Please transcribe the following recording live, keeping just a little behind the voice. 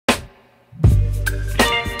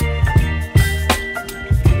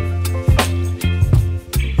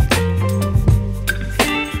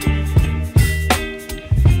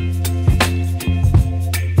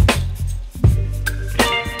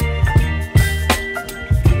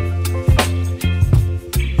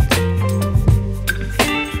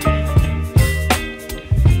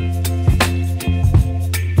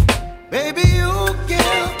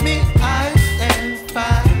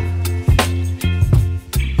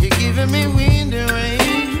giving me wind and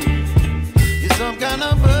rain. You're some kind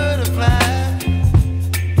of butterfly.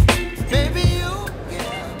 Baby, you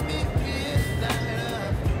give me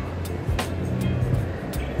midnight.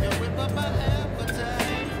 You whip up my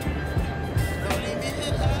appetite. Don't leave me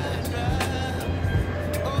here high and dry.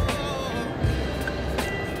 Oh,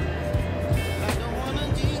 I don't wanna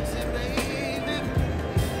jinx it, baby.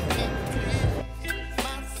 Can't twist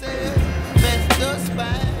myself at the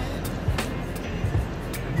spine.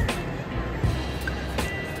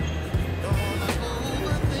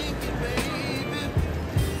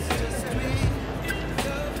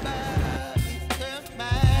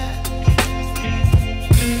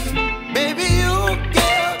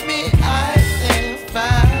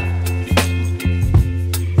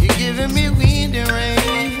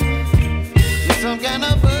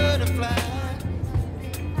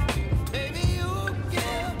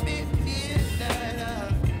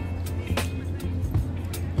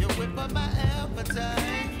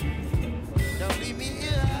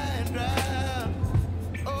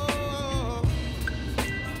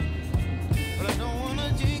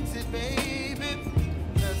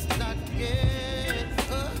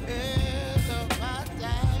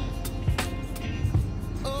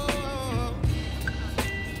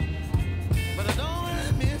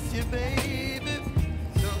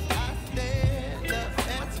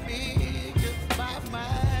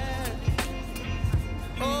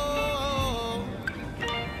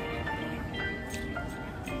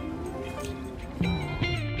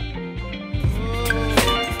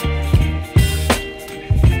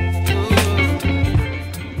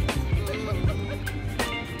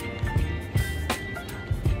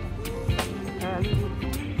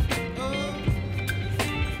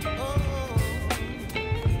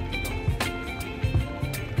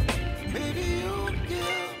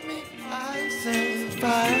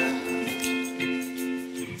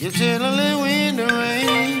 You're chilling wind and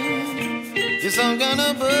rain. You're some kind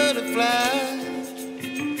of butterfly.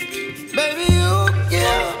 Baby, you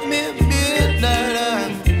give me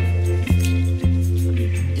midnight.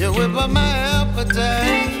 You whip up my appetite.